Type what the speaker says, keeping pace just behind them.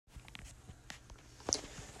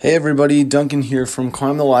Hey everybody, Duncan here from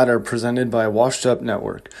Climb the Ladder presented by Washed Up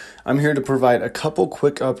Network. I'm here to provide a couple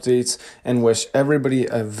quick updates and wish everybody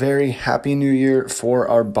a very happy new year for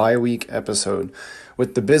our bye-week episode.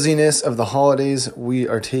 With the busyness of the holidays, we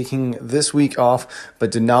are taking this week off, but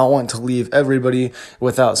did not want to leave everybody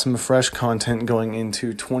without some fresh content going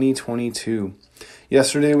into 2022.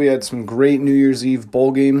 Yesterday, we had some great New Year's Eve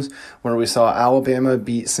bowl games where we saw Alabama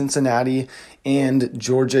beat Cincinnati and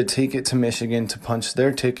Georgia take it to Michigan to punch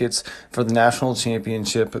their tickets for the national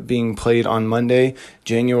championship being played on Monday,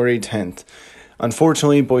 January 10th.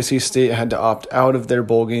 Unfortunately, Boise State had to opt out of their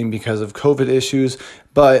bowl game because of COVID issues,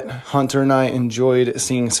 but Hunter and I enjoyed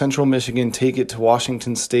seeing Central Michigan take it to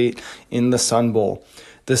Washington State in the Sun Bowl.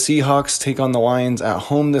 The Seahawks take on the Lions at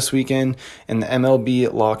home this weekend, and the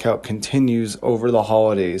MLB lockout continues over the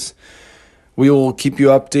holidays. We will keep you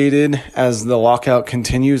updated as the lockout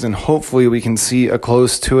continues, and hopefully we can see a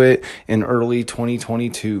close to it in early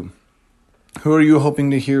 2022. Who are you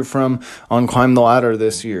hoping to hear from on Climb the Ladder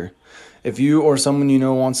this year? If you or someone you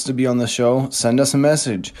know wants to be on the show, send us a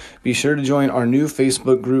message. Be sure to join our new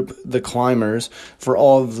Facebook group, The Climbers, for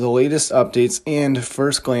all of the latest updates and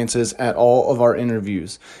first glances at all of our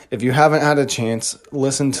interviews. If you haven't had a chance,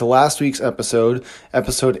 listen to last week's episode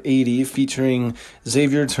 80, featuring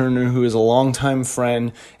Xavier Turner, who is a longtime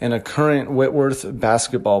friend and a current Whitworth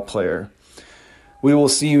basketball player. We will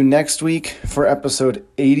see you next week for episode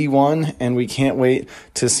 81, and we can't wait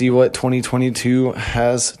to see what 2022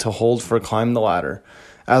 has to hold for Climb the Ladder.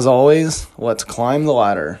 As always, let's climb the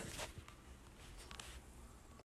ladder.